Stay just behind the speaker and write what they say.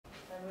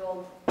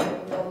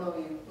don't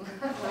know you.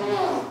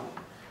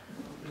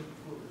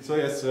 So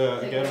yes,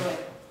 again,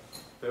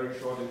 very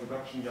short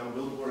introduction. Young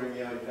Wildeboer,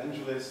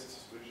 evangelist,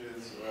 which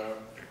is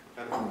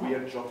kind of a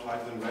weird job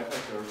title in Red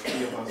Hat. There are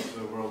 3 of us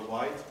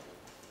worldwide.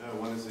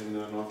 One is in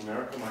North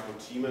America, Michael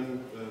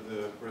Thiemann,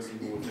 the person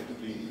who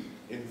technically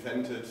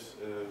invented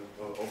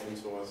open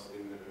source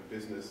in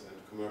business and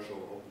commercial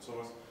open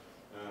source.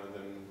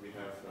 Then we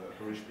have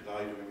Harish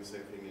Pillai doing the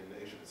same thing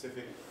in Asia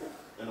Pacific.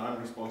 And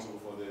I'm responsible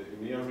for the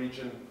EMEA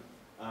region.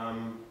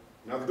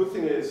 Now the good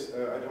thing is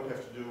I don't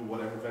have to do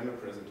whatever vendor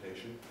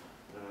presentation.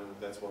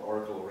 That's what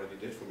Oracle already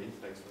did for me,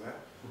 thanks for that.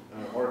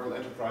 Oracle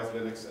Enterprise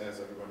Linux,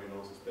 as everybody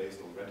knows, is based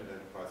on Red Hat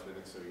Enterprise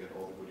Linux, so you get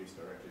all the goodies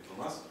directly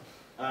from us.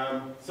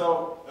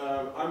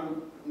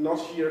 I'm not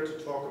here to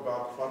talk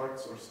about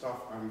products or stuff.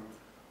 I'm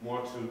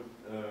more to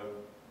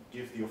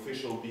give the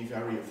official Be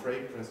Very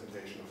Afraid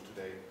presentation of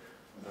today.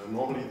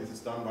 Normally this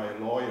is done by a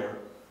lawyer.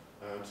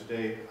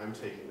 Today I'm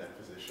taking that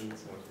position,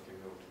 so you can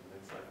go to the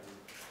next slide,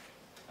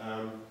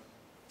 please.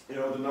 You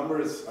know, the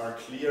numbers are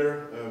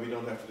clear. We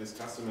don't have to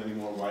discuss them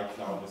anymore, why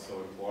cloud is so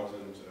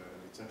important,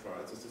 etc.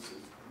 It's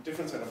a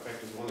different set of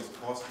factors. One is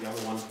cost, the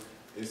other one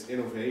is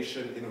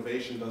innovation.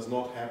 Innovation does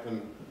not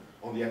happen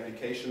on the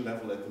application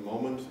level at the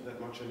moment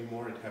that much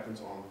anymore. It happens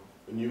on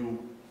a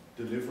new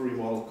delivery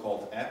model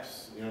called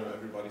apps. You know,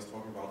 everybody's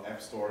talking about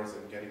app stores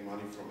and getting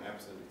money from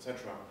apps and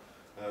etc.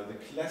 The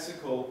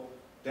classical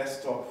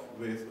desktop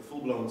with a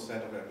full-blown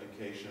set of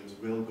applications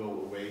will go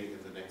away in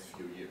the next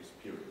few years,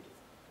 period.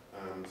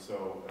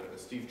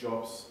 Steve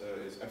Jobs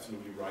is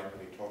absolutely right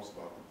when he talks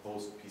about the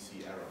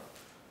post-PC era.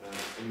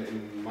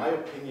 In my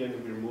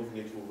opinion, we're moving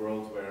into a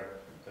world where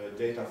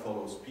data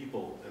follows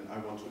people, and I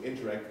want to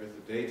interact with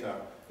the data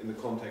in the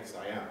context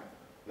I am.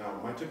 Now,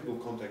 my typical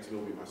context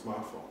will be my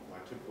smartphone. My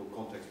typical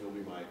context will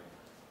be my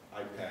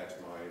iPad,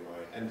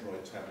 my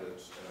Android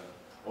tablet,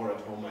 or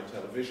at home my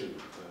television,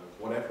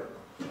 whatever.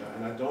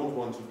 And I don't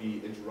want to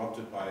be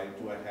interrupted by,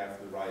 do I have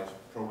the right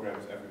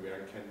programs everywhere,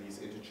 and can these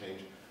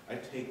interchange? I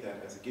take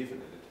that as a given,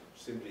 and it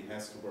simply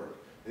has to work.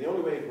 And the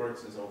only way it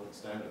works is open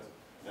standards.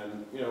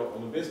 And you know,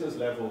 on a business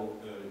level,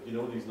 you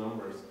know these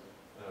numbers,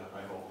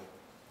 I hope.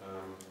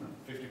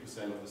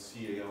 50% of the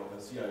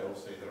CIOs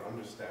say they're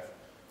understaffed.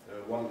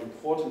 One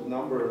important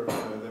number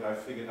that I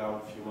figured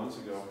out a few months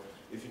ago,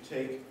 if you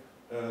take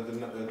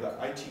the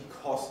IT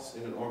costs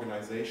in an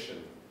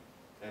organization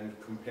and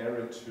compare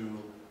it to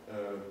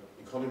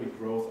economic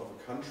growth of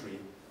a country,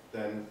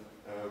 then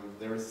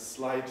there is a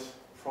slight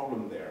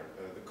problem there.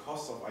 The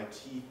costs of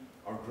IT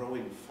are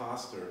growing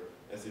faster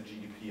as the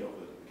GDP of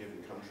a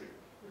given country.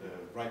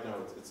 Right now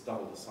it's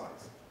double the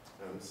size.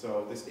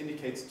 So this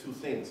indicates 2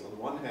 things. On the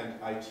one hand,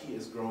 IT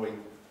is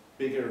growing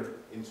bigger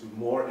into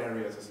more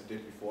areas as it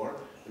did before,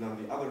 and on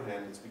the other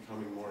hand, it's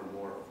becoming more and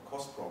more of a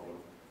cost problem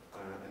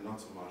and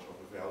not so much of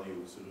a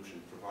value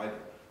solution provider.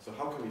 So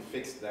how can we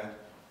fix that?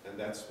 And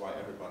that's why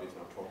everybody's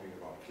now talking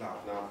about cloud.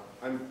 Now,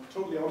 I'm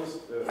totally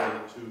honest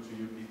to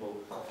you people.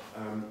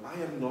 I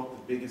am not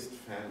the biggest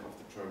fan of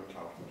the term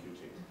cloud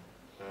computing.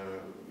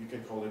 You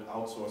can call it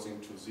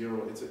outsourcing to zero.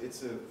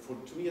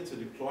 To me, it's a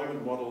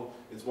deployment model.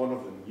 It's one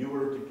of the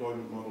newer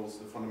deployment models.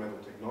 The fundamental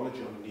technology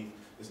underneath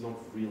is not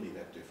really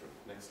that different.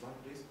 Next slide,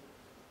 please.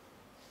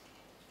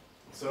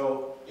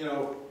 So, you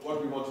know,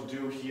 what we want to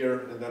do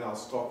here, and then I'll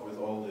stop with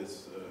all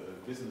this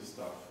business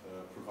stuff,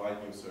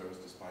 provide new service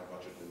despite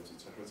budget limits,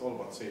 etc. It's all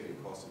about saving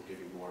costs and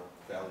giving more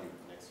value.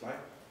 Next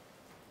slide.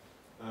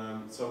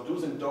 So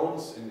do's and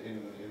don'ts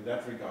in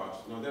that regard.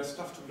 Now, there's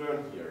stuff to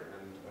learn here,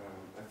 and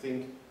I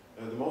think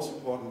the most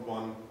important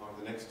one are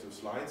the next 2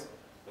 slides.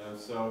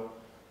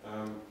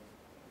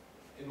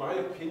 In my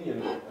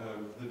opinion,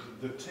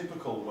 the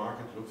typical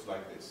market looks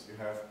like this. You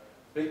have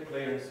big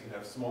players, you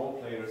have small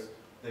players.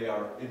 They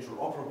are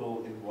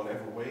interoperable in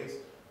whatever ways.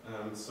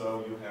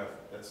 So you have,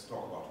 let's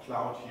talk about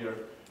cloud here.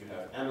 You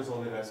have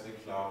Amazon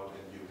Elastic Cloud,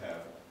 and you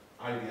have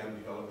IBM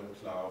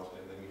Development Cloud,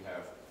 and then you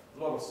have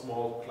a lot of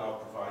small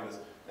cloud providers.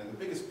 And the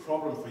biggest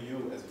problem for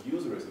you as a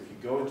user is if you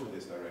go into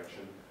this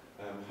direction,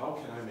 how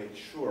can I make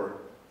sure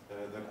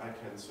that I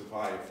can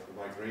survive the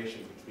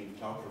migration between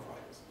cloud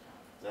providers?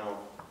 Now,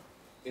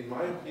 in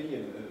my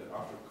opinion,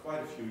 after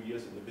quite a few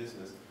years in the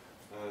business,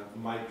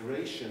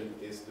 migration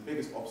is the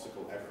biggest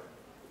obstacle ever.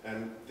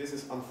 And this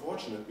is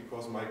unfortunate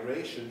because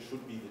migration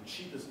should be the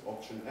cheapest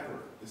option ever.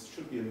 This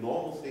should be a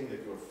normal thing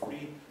that you're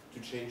free to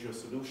change your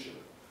solution.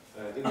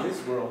 In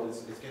this world,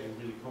 it's getting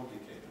really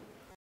complicated.